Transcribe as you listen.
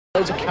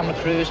Loads of camera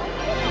crews.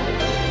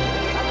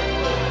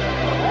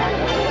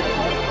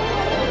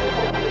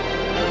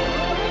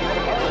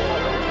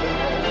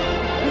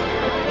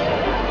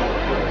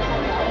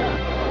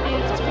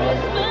 It's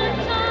Christmas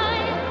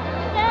time,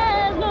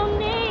 there's no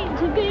need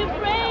to be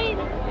afraid.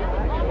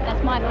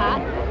 That's my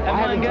part.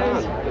 Everyone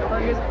goes.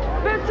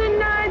 But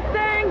tonight,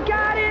 thank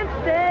God it's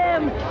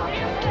them.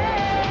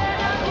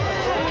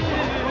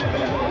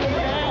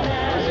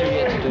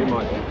 Do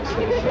my bit.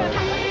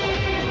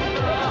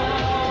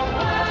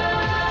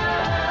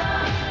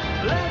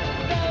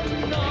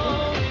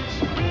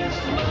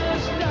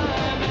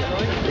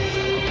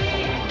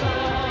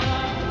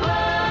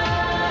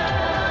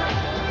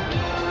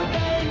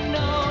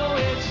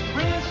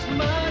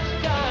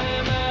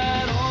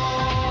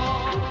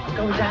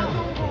 Go down.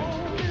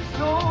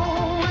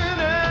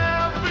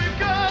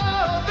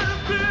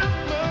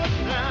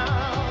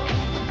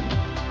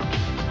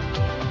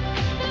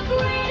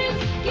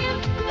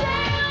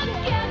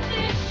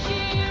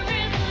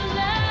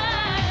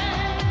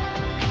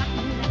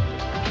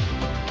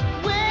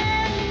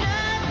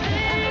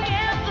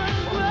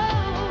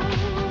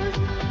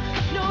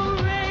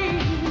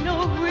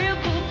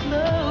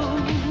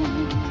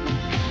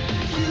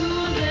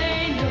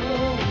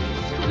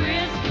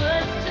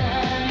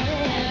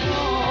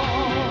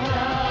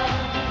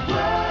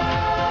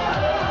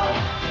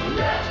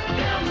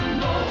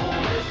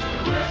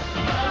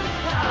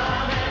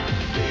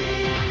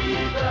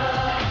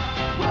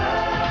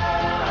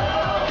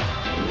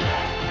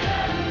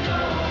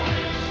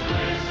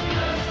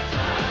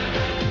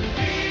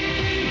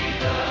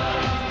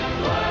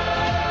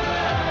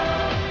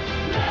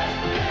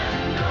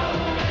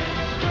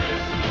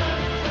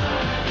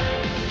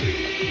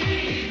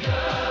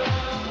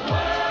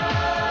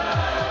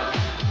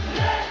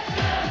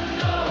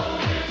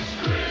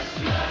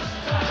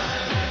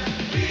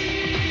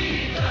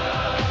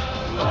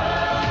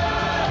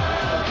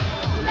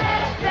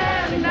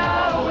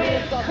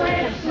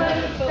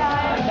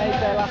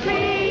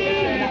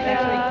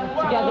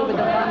 Together with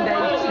the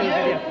Band-Aid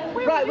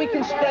video. Right, we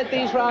can spread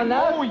these round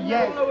now. Oh,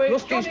 yes.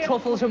 Rusty's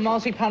truffles and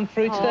marzipan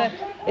fruits there.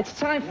 It's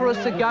time for us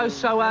to go,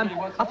 so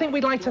I think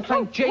we'd like to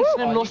thank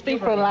Jason and Rusty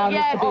for allowing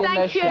us to be in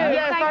their show.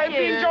 Yes, I hope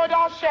you enjoyed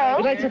our show.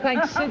 We'd like to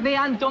thank Sydney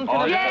and Duncan.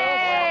 Oh,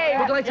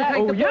 yeah. We'd like to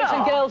thank the boys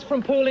and girls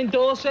from Poole in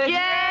Dorset.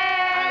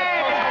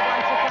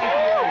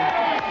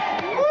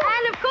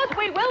 And of course,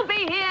 we will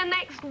be here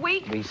next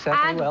week. We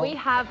certainly will. And we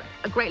have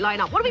a great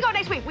lineup. What do we got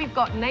next week? We've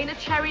got Nana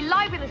Cherry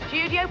live in the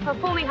studio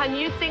performing her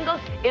new single,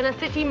 Inner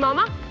City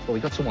Mama. Well, we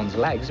got someone's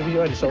legs. We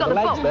already saw the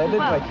legs there,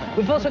 didn't we?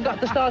 We've also got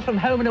the stars from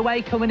Home and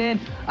Away coming in,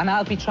 and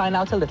I'll be trying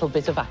out a little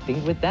bit of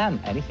acting with them.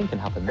 Anything can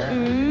happen there.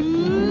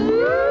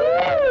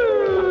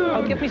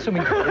 Oh, give me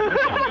something.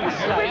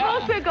 We've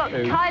also got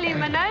Kylie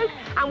Minogue,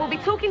 and we'll be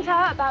talking to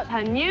her about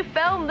her new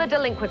film, The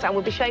Delinquent, and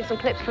we'll be showing some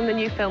clips from the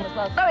new film as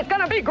well. So it's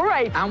going to be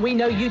great. And we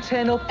know you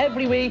turn up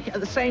every week at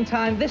the same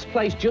time, this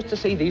place, just to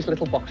see these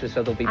little boxes,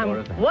 so there'll be more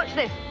of them. Watch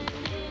this.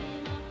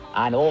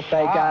 And off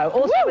they go.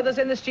 Also with us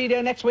in the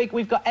studio next week,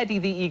 we've got Eddie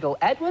the Eagle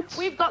Edwards.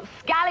 We've got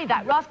Scally,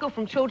 that rascal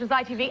from Children's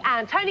ITV,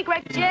 and Tony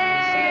Gregg. Yay! See you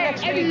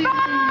next week.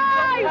 Bye!